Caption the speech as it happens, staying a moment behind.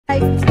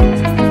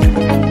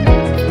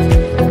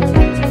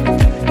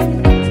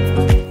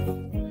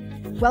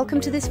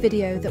Welcome to this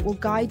video that will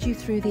guide you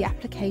through the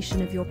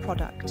application of your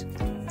product.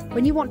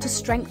 When you want to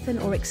strengthen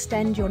or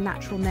extend your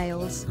natural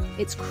nails,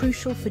 it's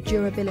crucial for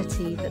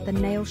durability that the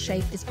nail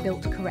shape is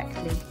built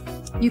correctly.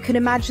 You can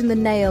imagine the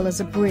nail as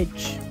a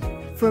bridge.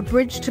 For a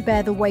bridge to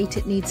bear the weight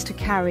it needs to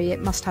carry,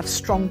 it must have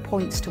strong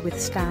points to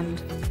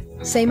withstand.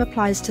 Same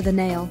applies to the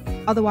nail,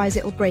 otherwise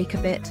it'll break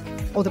a bit,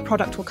 or the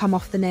product will come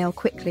off the nail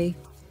quickly.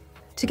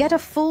 To get a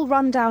full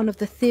rundown of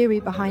the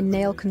theory behind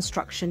nail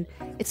construction,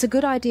 it's a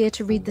good idea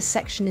to read the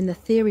section in the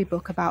theory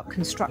book about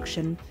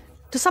construction.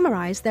 To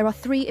summarize, there are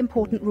 3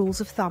 important rules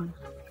of thumb.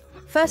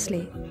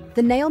 Firstly,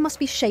 the nail must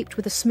be shaped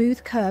with a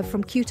smooth curve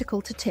from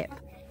cuticle to tip,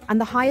 and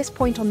the highest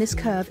point on this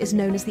curve is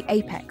known as the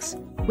apex,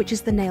 which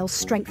is the nail's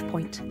strength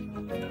point.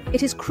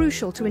 It is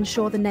crucial to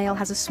ensure the nail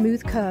has a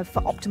smooth curve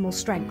for optimal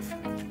strength.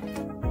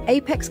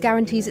 Apex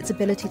guarantees its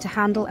ability to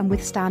handle and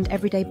withstand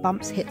everyday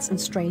bumps, hits and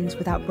strains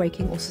without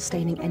breaking or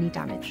sustaining any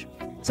damage.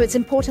 So it's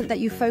important that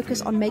you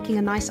focus on making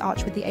a nice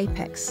arch with the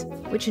apex,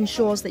 which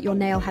ensures that your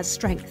nail has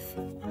strength.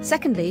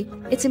 Secondly,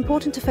 it's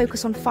important to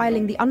focus on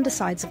filing the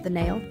undersides of the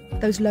nail,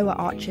 those lower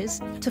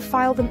arches, to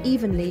file them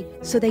evenly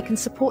so they can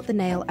support the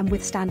nail and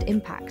withstand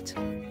impact.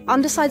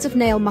 Undersides of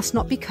nail must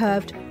not be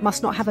curved,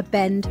 must not have a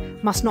bend,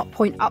 must not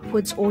point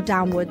upwards or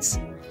downwards.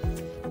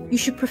 You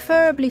should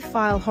preferably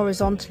file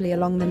horizontally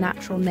along the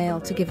natural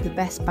nail to give the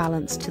best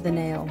balance to the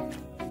nail.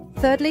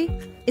 Thirdly,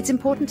 it's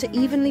important to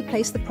evenly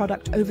place the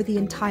product over the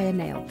entire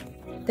nail.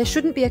 There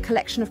shouldn't be a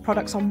collection of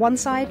products on one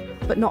side,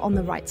 but not on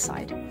the right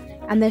side.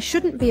 And there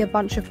shouldn't be a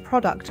bunch of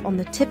product on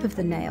the tip of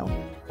the nail,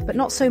 but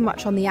not so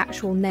much on the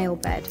actual nail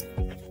bed.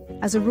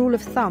 As a rule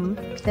of thumb,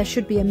 there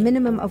should be a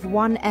minimum of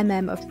 1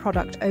 mm of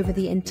product over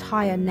the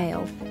entire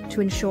nail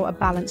to ensure a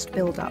balanced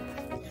build-up.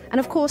 And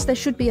of course, there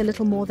should be a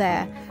little more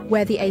there,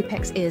 where the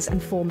apex is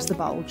and forms the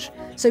bulge.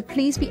 So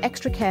please be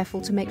extra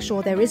careful to make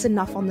sure there is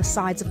enough on the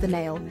sides of the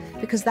nail,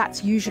 because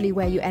that's usually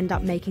where you end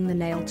up making the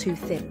nail too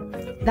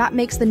thin. That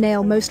makes the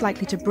nail most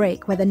likely to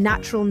break where the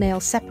natural nail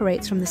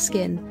separates from the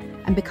skin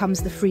and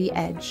becomes the free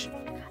edge.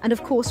 And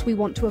of course, we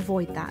want to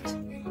avoid that.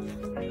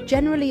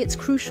 Generally, it's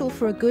crucial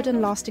for a good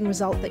and lasting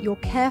result that you're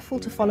careful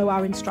to follow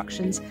our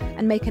instructions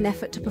and make an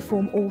effort to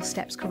perform all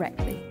steps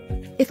correctly.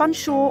 If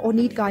unsure or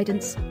need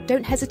guidance,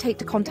 don't hesitate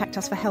to contact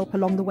us for help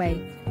along the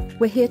way.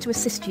 We're here to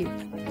assist you.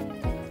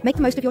 Make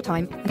the most of your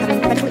time and have an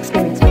incredible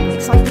experience with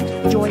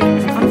excitement, joy,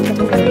 and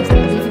unforgettable memories that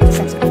will leave you with a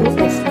sense of pure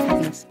bliss and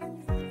happiness.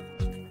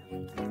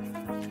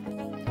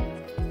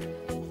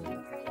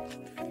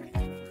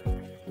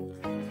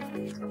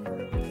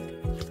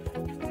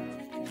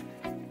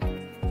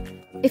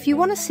 If you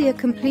want to see a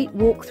complete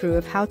walkthrough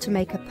of how to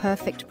make a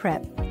perfect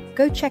prep,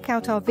 go check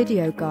out our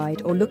video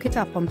guide or look it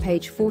up on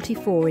page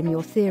 44 in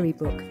your theory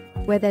book,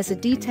 where there's a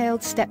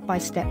detailed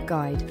step-by-step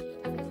guide.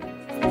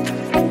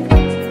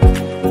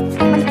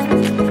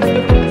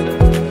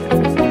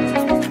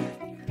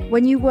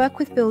 When you work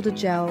with Builder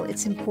Gel,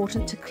 it's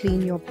important to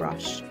clean your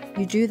brush.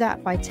 You do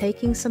that by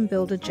taking some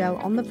Builder Gel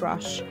on the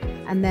brush,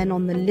 and then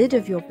on the lid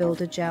of your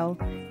Builder Gel,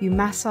 you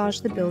massage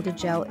the Builder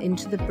Gel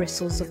into the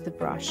bristles of the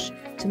brush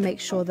to make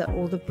sure that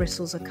all the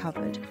bristles are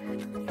covered.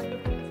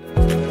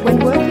 When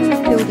working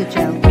with Builder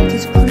Gel, it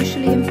is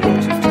crucially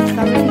important to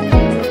thoroughly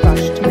clean your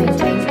brush to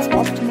maintain its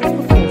optimal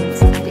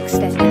performance and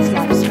extend its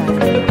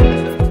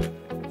lifespan.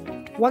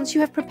 Once you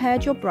have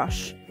prepared your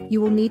brush,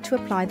 you will need to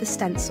apply the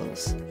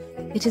stencils.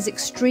 It is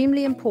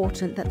extremely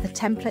important that the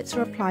templates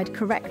are applied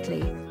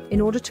correctly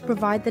in order to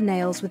provide the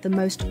nails with the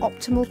most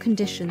optimal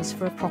conditions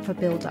for a proper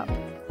build-up.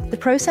 The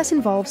process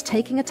involves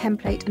taking a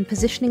template and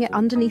positioning it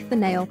underneath the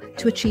nail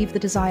to achieve the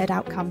desired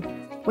outcome.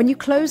 When you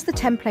close the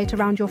template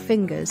around your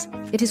fingers,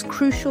 it is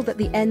crucial that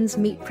the ends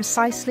meet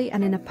precisely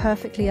and in a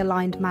perfectly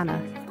aligned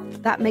manner.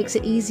 That makes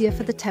it easier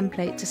for the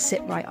template to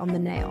sit right on the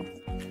nail.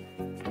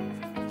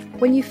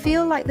 When you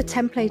feel like the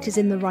template is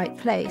in the right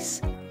place,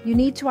 you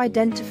need to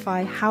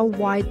identify how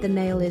wide the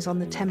nail is on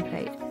the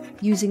template,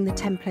 using the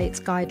template's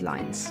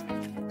guidelines.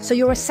 So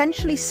you're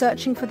essentially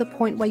searching for the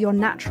point where your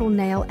natural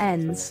nail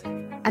ends,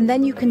 and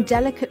then you can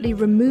delicately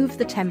remove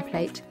the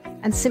template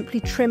and simply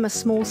trim a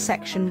small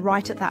section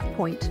right at that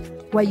point,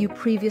 where you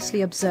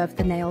previously observed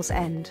the nail's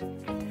end.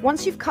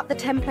 Once you've cut the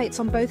templates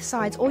on both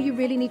sides, all you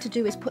really need to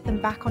do is put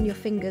them back on your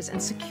fingers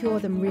and secure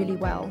them really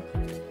well.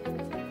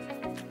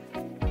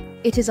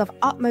 It is of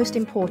utmost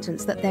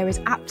importance that there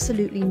is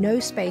absolutely no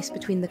space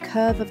between the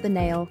curve of the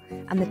nail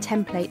and the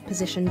template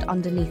positioned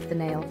underneath the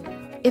nail.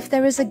 If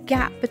there is a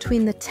gap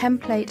between the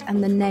template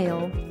and the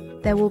nail,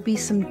 there will be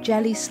some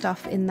jelly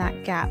stuff in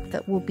that gap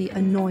that will be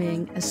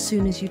annoying as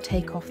soon as you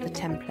take off the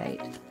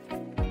template.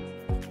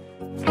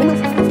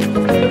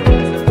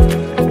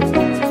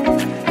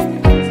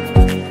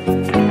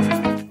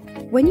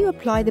 When you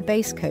apply the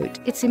base coat,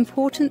 it's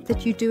important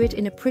that you do it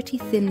in a pretty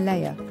thin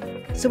layer.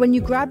 So when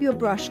you grab your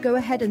brush, go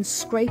ahead and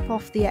scrape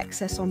off the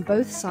excess on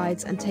both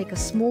sides and take a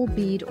small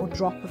bead or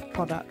drop of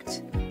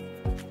product.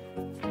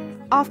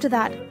 After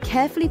that,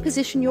 carefully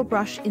position your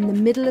brush in the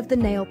middle of the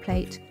nail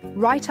plate,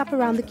 right up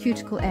around the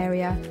cuticle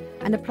area,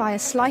 and apply a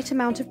slight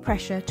amount of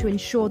pressure to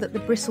ensure that the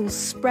bristles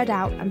spread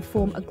out and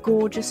form a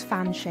gorgeous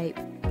fan shape.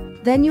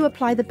 Then you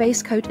apply the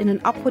base coat in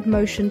an upward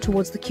motion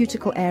towards the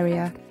cuticle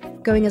area,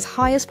 going as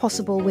high as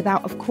possible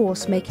without, of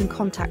course, making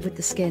contact with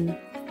the skin.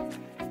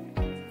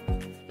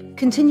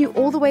 Continue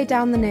all the way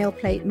down the nail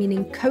plate,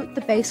 meaning coat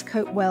the base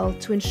coat well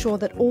to ensure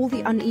that all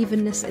the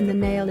unevenness in the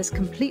nail is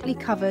completely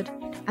covered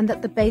and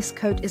that the base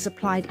coat is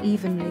applied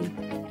evenly.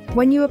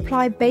 When you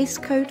apply base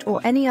coat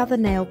or any other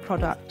nail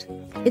product,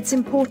 it's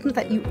important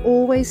that you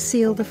always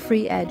seal the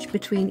free edge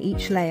between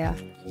each layer.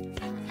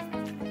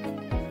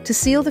 To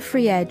seal the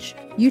free edge,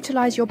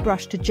 utilize your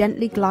brush to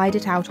gently glide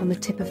it out on the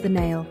tip of the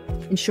nail,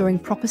 ensuring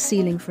proper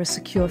sealing for a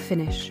secure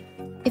finish.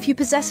 If you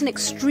possess an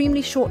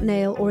extremely short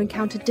nail or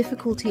encounter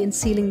difficulty in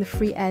sealing the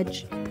free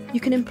edge, you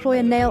can employ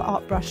a nail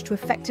art brush to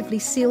effectively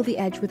seal the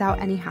edge without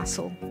any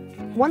hassle.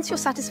 Once you're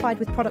satisfied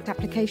with product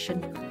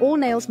application, all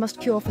nails must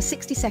cure for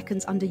 60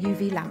 seconds under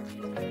UV lamp.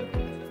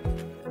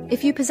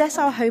 If you possess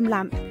our home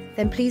lamp,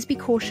 then please be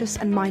cautious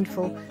and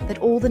mindful that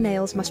all the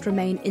nails must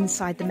remain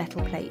inside the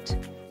metal plate.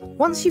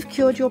 Once you've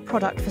cured your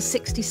product for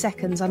 60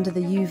 seconds under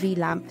the UV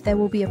lamp, there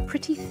will be a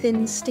pretty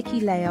thin, sticky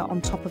layer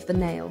on top of the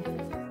nail.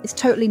 It's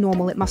totally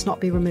normal, it must not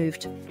be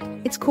removed.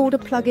 It's called a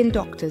plug-in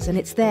doctors, and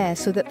it's there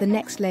so that the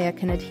next layer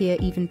can adhere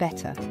even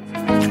better.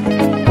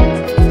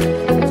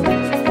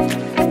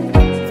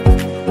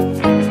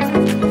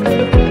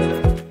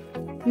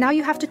 Now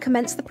you have to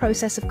commence the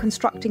process of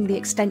constructing the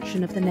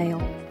extension of the nail.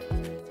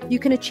 You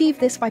can achieve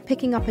this by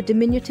picking up a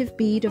diminutive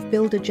bead of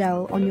builder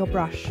gel on your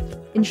brush,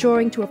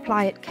 ensuring to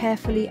apply it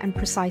carefully and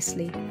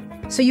precisely.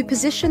 So you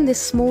position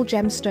this small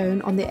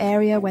gemstone on the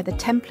area where the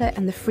template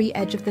and the free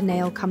edge of the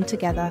nail come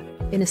together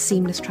in a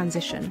seamless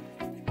transition.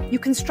 You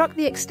construct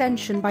the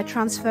extension by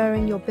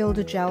transferring your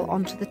builder gel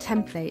onto the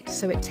template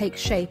so it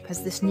takes shape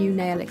as this new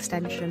nail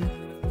extension.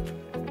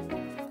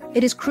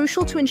 It is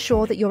crucial to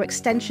ensure that your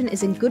extension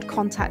is in good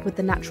contact with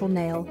the natural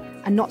nail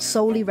and not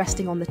solely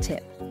resting on the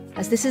tip,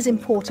 as this is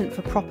important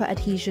for proper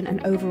adhesion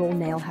and overall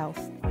nail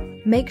health.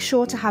 Make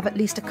sure to have at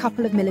least a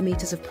couple of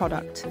millimeters of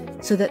product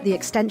so that the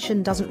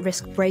extension doesn't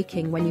risk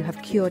breaking when you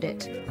have cured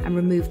it and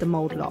removed the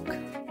mold lock.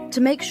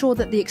 To make sure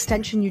that the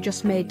extension you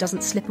just made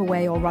doesn't slip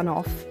away or run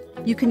off,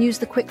 you can use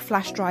the quick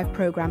flash drive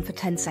program for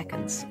 10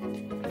 seconds.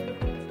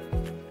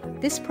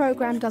 This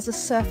program does a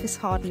surface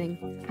hardening,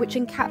 which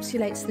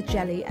encapsulates the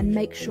jelly and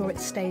makes sure it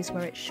stays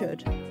where it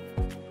should.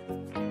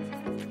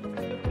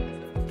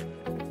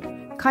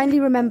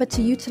 Kindly remember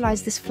to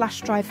utilize this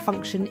flash drive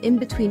function in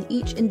between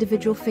each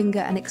individual finger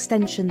and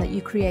extension that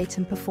you create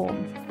and perform.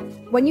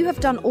 When you have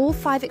done all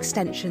 5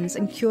 extensions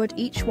and cured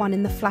each one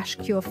in the flash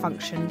cure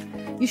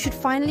function, you should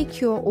finally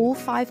cure all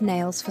 5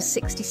 nails for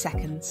 60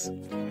 seconds.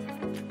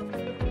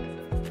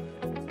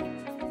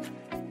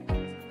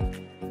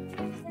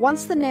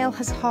 Once the nail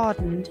has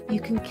hardened, you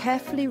can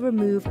carefully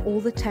remove all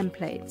the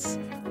templates.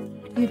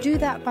 You do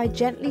that by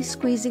gently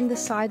squeezing the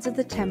sides of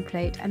the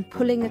template and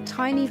pulling a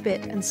tiny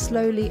bit and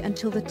slowly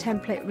until the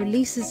template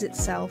releases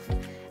itself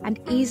and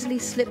easily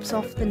slips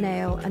off the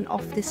nail and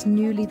off this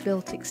newly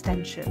built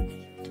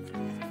extension.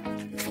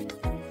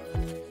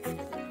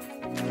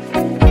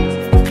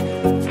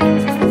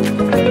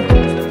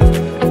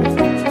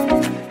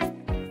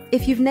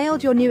 If you've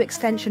nailed your new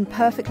extension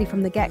perfectly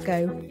from the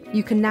get-go,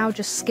 you can now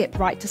just skip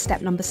right to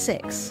step number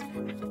 6.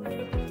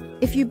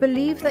 If you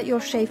believe that your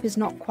shape is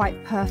not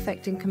quite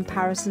perfect in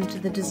comparison to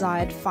the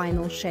desired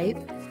final shape,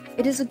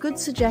 it is a good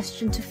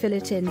suggestion to fill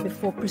it in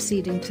before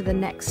proceeding to the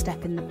next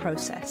step in the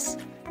process.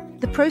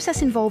 The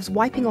process involves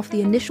wiping off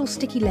the initial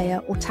sticky layer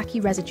or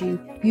tacky residue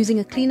using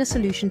a cleaner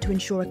solution to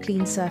ensure a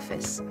clean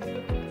surface.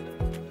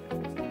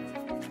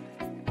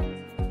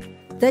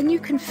 Then you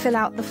can fill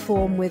out the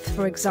form with,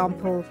 for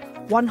example,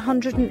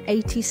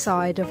 180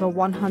 side of a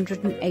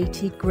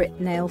 180 grit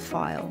nail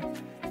file.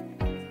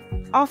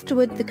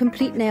 Afterward, the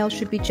complete nail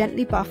should be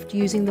gently buffed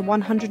using the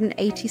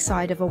 180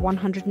 side of a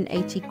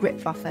 180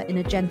 grit buffer in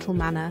a gentle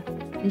manner,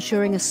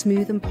 ensuring a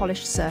smooth and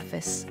polished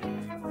surface.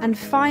 And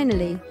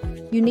finally,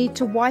 you need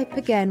to wipe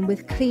again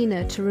with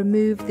cleaner to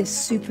remove this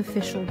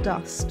superficial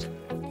dust.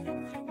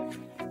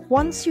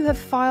 Once you have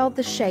filed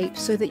the shape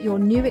so that your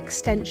new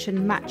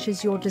extension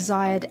matches your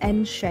desired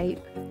end shape,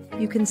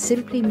 you can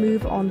simply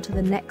move on to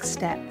the next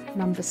step,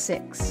 number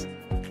 6.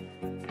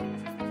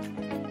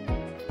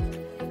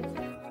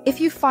 If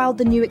you filed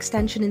the new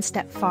extension in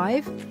step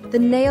 5, the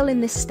nail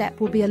in this step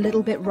will be a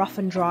little bit rough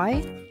and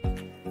dry.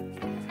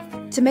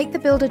 To make the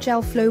builder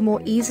gel flow more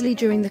easily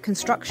during the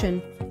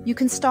construction, you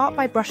can start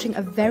by brushing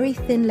a very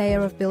thin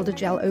layer of builder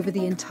gel over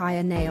the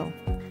entire nail.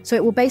 So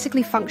it will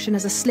basically function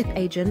as a slip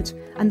agent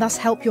and thus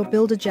help your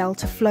builder gel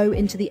to flow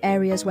into the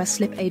areas where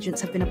slip agents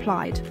have been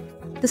applied.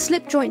 The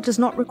slip joint does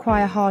not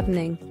require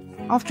hardening.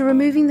 After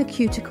removing the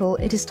cuticle,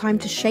 it is time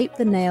to shape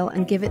the nail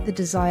and give it the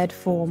desired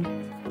form.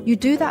 You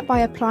do that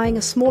by applying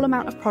a small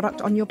amount of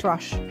product on your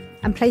brush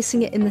and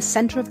placing it in the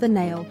center of the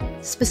nail,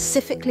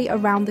 specifically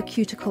around the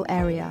cuticle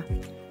area.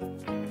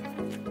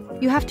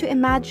 You have to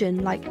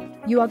imagine like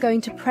you are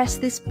going to press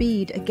this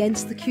bead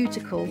against the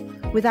cuticle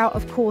without,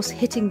 of course,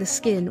 hitting the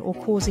skin or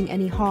causing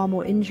any harm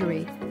or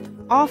injury.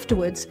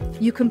 Afterwards,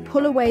 you can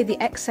pull away the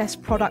excess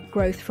product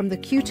growth from the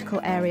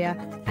cuticle area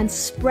and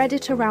spread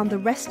it around the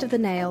rest of the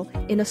nail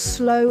in a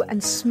slow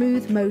and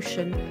smooth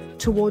motion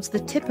towards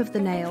the tip of the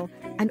nail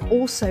and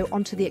also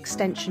onto the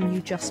extension you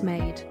just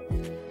made.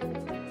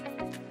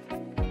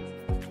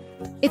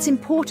 It's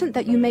important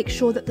that you make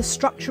sure that the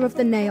structure of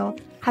the nail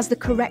has the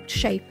correct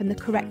shape and the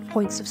correct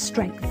points of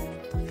strength.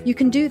 You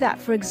can do that,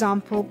 for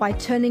example, by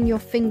turning your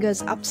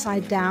fingers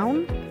upside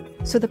down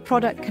so the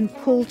product can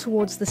pull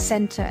towards the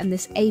center and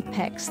this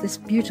apex, this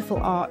beautiful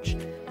arch,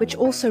 which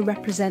also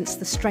represents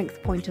the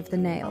strength point of the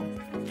nail.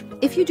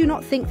 If you do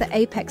not think the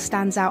apex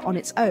stands out on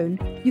its own,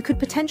 you could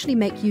potentially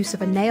make use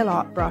of a nail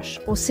art brush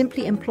or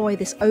simply employ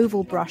this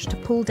oval brush to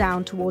pull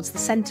down towards the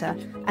center,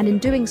 and in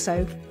doing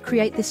so,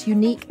 create this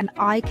unique and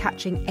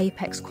eye-catching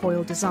apex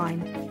coil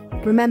design.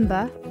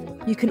 Remember,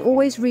 you can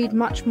always read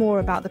much more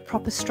about the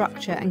proper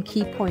structure and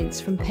key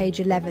points from page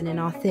 11 in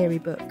our theory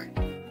book.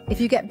 If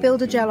you get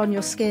builder gel on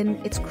your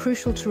skin, it's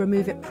crucial to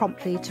remove it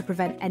promptly to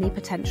prevent any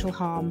potential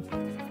harm.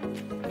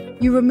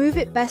 You remove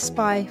it best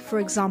by, for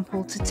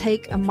example, to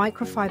take a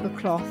microfiber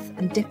cloth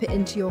and dip it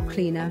into your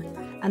cleaner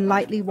and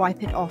lightly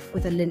wipe it off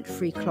with a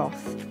lint-free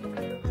cloth.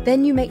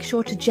 Then you make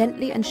sure to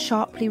gently and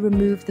sharply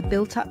remove the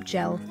built-up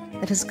gel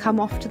that has come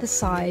off to the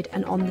side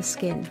and on the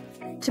skin.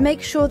 To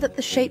make sure that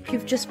the shape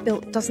you've just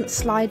built doesn't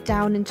slide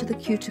down into the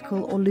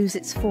cuticle or lose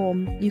its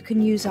form, you can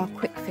use our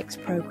Quick Fix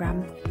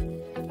program.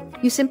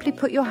 You simply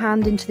put your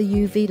hand into the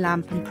UV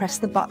lamp and press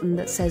the button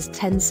that says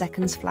 10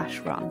 seconds flash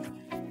run.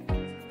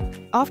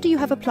 After you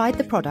have applied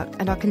the product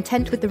and are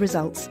content with the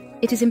results,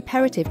 it is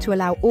imperative to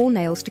allow all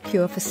nails to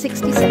cure for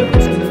 60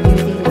 seconds in the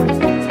UV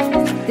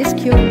lamp. This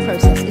curing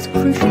process is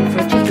crucial for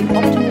achieving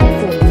optimal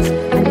performance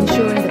and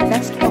ensuring the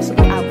best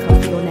possible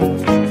outcome for your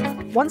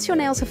nails. Once your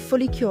nails have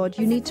fully cured,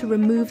 you need to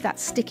remove that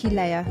sticky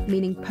layer,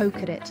 meaning poke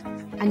at it,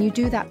 and you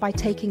do that by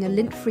taking a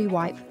lint-free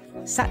wipe,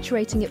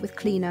 saturating it with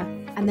cleaner,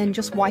 and then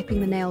just wiping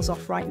the nails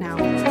off right now.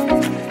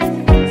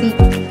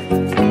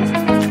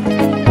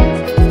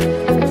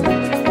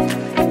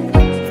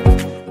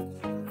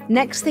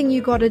 Next thing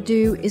you gotta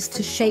do is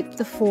to shape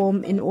the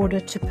form in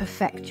order to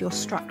perfect your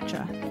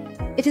structure.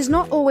 It is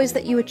not always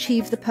that you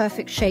achieve the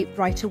perfect shape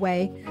right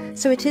away,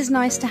 so it is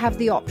nice to have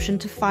the option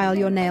to file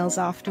your nails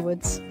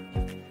afterwards.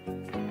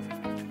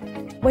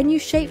 When you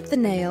shape the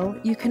nail,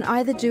 you can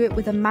either do it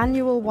with a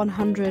manual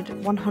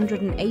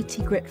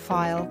 100-180 grit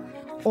file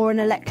or an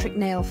electric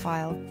nail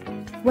file.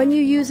 When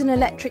you use an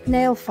electric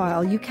nail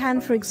file, you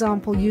can, for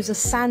example, use a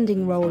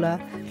sanding roller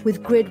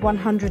with grid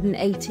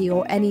 180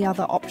 or any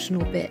other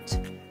optional bit.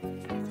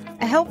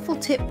 A helpful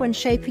tip when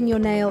shaping your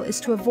nail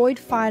is to avoid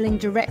filing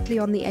directly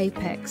on the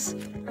apex,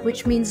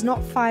 which means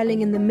not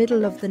filing in the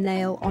middle of the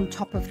nail on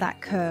top of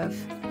that curve.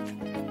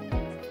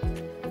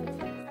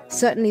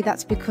 Certainly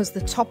that's because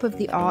the top of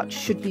the arch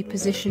should be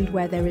positioned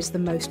where there is the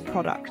most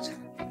product.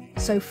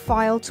 So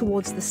file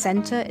towards the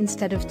center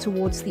instead of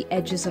towards the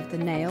edges of the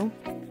nail,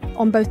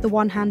 on both the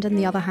one hand and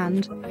the other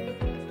hand.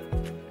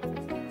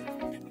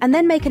 And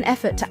then make an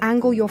effort to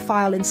angle your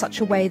file in such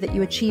a way that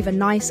you achieve a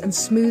nice and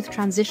smooth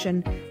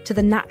transition to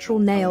the natural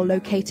nail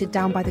located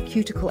down by the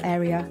cuticle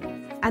area.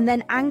 And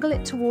then angle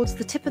it towards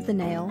the tip of the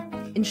nail,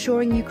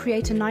 ensuring you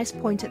create a nice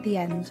point at the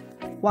end,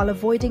 while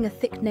avoiding a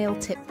thick nail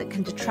tip that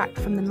can detract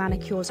from the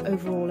manicure's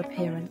overall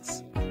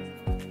appearance.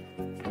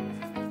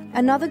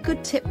 Another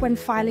good tip when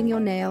filing your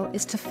nail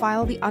is to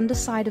file the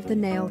underside of the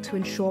nail to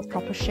ensure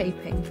proper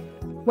shaping.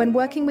 When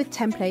working with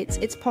templates,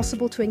 it's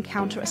possible to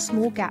encounter a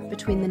small gap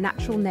between the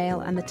natural nail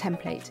and the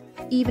template,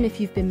 even if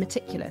you've been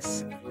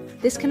meticulous.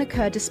 This can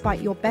occur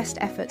despite your best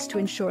efforts to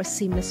ensure a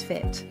seamless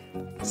fit.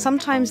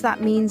 Sometimes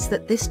that means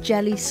that this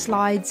jelly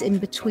slides in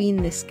between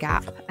this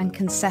gap and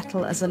can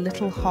settle as a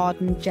little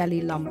hardened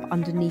jelly lump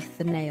underneath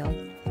the nail.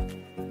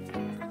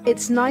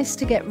 It's nice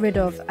to get rid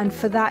of, and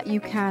for that you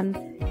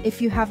can,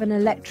 if you have an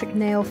electric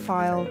nail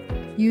file,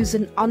 use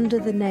an under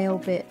the nail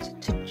bit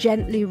to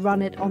gently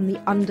run it on the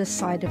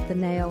underside of the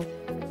nail.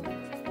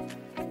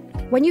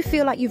 When you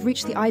feel like you've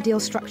reached the ideal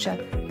structure,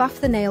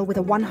 buff the nail with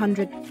a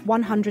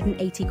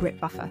 100-180 grit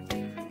buffer.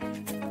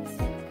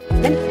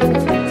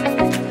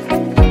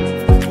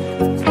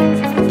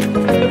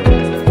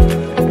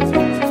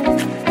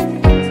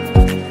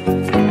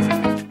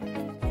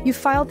 You've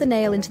filed the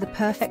nail into the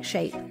perfect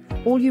shape.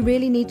 All you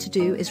really need to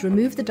do is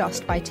remove the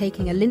dust by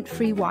taking a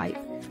lint-free wipe,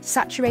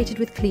 saturated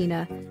with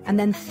cleaner, and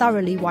then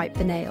thoroughly wipe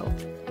the nail.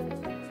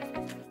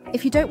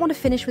 If you don't want to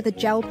finish with a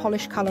gel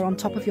polish colour on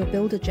top of your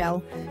builder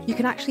gel, you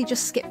can actually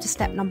just skip to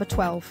step number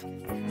 12.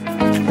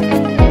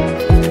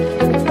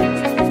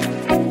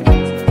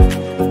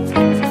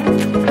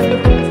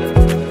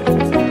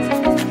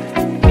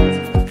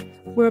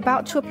 We're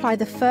about to apply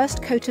the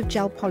first coat of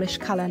gel polish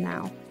colour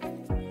now.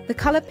 The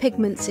colour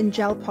pigments in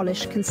gel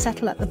polish can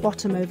settle at the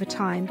bottom over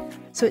time,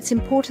 so it's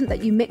important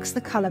that you mix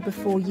the colour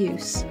before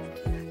use.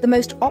 The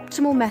most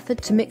optimal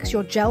method to mix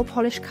your gel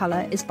polish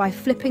colour is by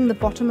flipping the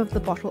bottom of the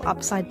bottle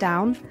upside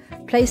down,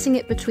 placing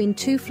it between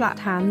two flat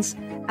hands,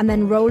 and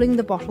then rolling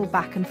the bottle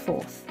back and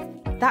forth.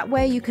 That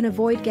way you can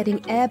avoid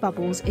getting air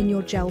bubbles in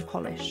your gel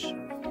polish.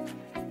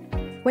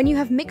 When you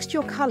have mixed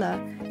your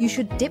color, you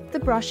should dip the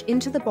brush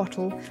into the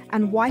bottle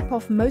and wipe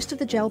off most of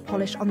the gel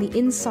polish on the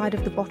inside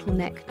of the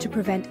bottleneck to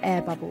prevent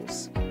air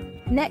bubbles.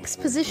 Next,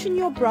 position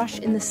your brush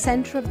in the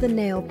center of the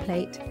nail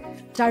plate,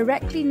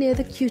 directly near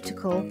the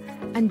cuticle,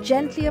 and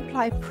gently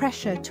apply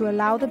pressure to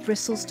allow the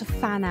bristles to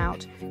fan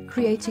out,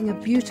 creating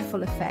a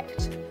beautiful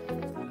effect.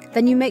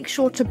 Then you make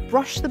sure to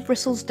brush the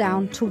bristles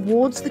down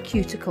towards the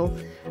cuticle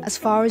as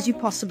far as you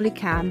possibly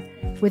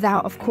can,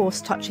 without, of course,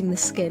 touching the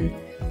skin.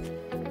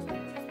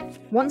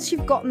 Once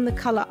you've gotten the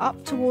colour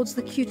up towards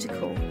the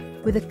cuticle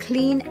with a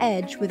clean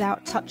edge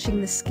without touching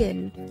the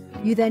skin,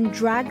 you then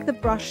drag the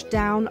brush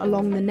down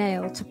along the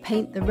nail to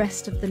paint the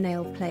rest of the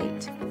nail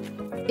plate.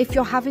 If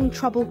you're having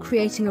trouble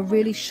creating a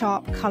really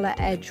sharp colour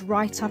edge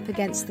right up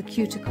against the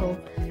cuticle,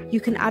 you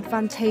can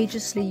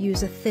advantageously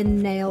use a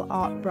thin nail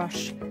art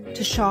brush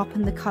to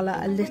sharpen the colour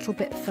a little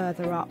bit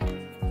further up.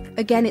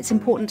 Again, it's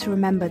important to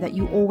remember that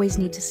you always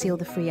need to seal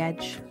the free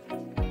edge.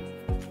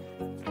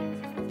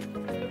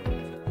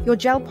 Your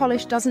gel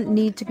polish doesn't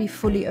need to be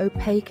fully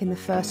opaque in the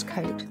first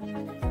coat.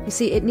 You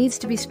see, it needs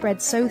to be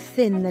spread so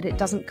thin that it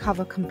doesn't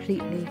cover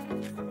completely.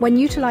 When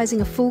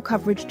utilising a full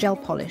coverage gel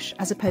polish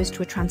as opposed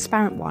to a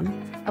transparent one,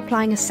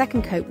 applying a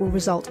second coat will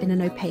result in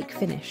an opaque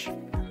finish.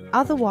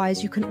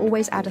 Otherwise, you can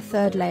always add a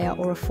third layer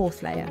or a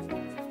fourth layer.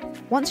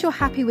 Once you're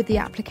happy with the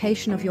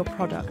application of your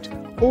product,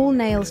 all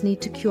nails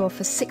need to cure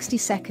for 60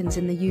 seconds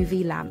in the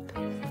UV lamp.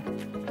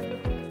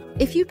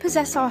 If you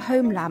possess our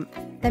home lamp,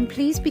 then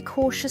please be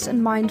cautious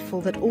and mindful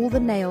that all the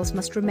nails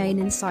must remain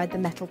inside the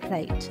metal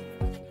plate.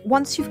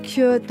 Once you've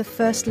cured the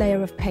first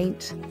layer of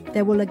paint,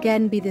 there will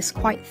again be this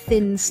quite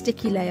thin,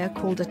 sticky layer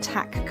called a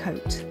tack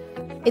coat.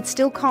 It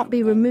still can't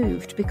be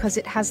removed because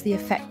it has the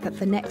effect that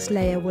the next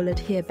layer will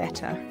adhere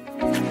better.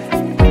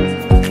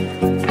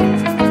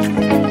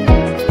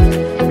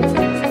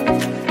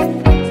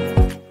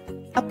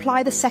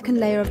 Apply the second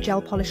layer of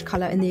gel polish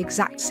colour in the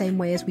exact same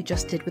way as we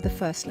just did with the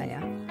first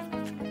layer.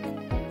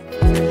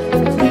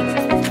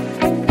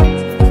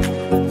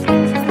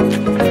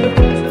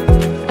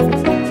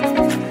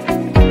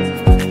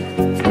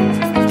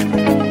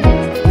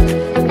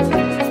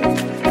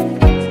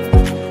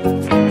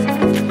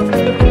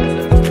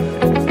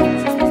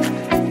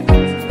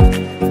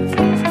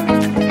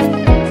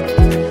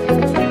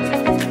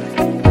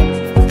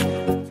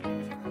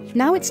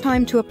 Now it's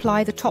time to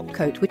apply the top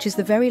coat, which is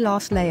the very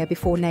last layer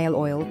before nail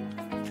oil.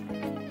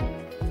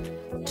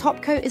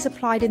 Top coat is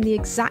applied in the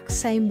exact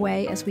same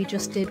way as we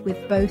just did with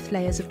both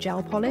layers of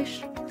gel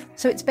polish.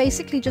 So it's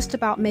basically just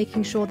about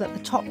making sure that the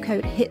top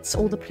coat hits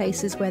all the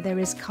places where there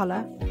is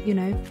colour, you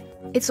know.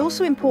 It's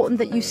also important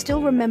that you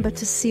still remember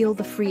to seal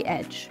the free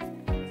edge.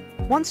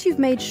 Once you've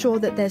made sure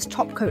that there's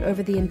top coat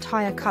over the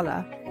entire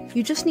colour,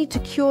 you just need to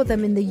cure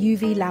them in the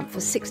UV lamp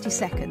for 60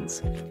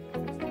 seconds.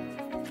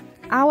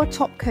 Our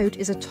top coat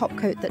is a top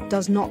coat that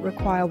does not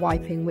require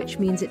wiping, which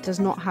means it does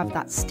not have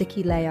that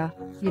sticky layer,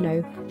 you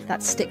know,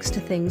 that sticks to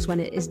things when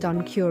it is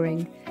done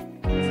curing.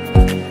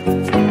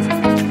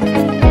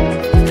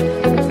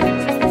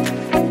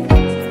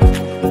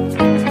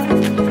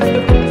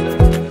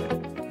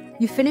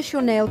 You finish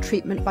your nail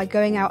treatment by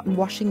going out and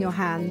washing your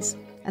hands,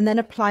 and then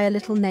apply a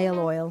little nail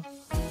oil.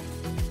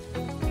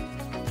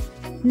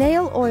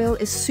 Nail oil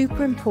is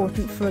super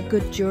important for a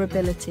good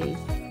durability,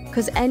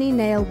 because any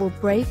nail will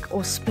break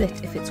or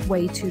split if it's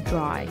way too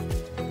dry.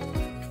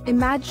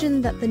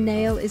 Imagine that the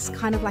nail is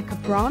kind of like a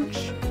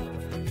branch.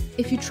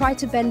 If you try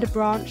to bend a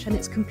branch and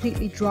it's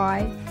completely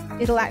dry,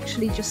 it'll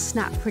actually just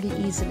snap pretty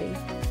easily.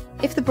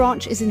 If the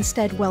branch is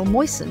instead well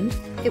moistened,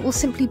 it will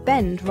simply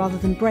bend rather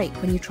than break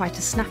when you try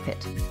to snap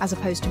it, as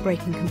opposed to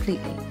breaking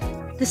completely.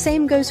 The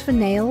same goes for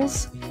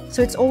nails,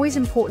 so it's always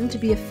important to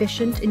be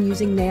efficient in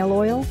using nail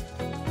oil.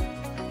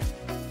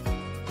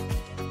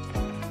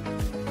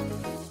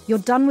 You're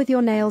done with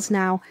your nails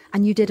now,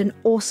 and you did an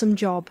awesome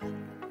job.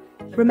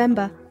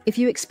 Remember, if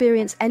you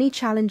experience any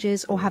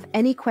challenges or have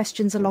any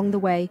questions along the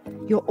way,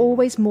 you're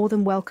always more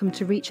than welcome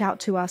to reach out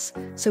to us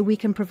so we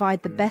can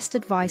provide the best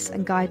advice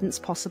and guidance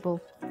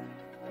possible.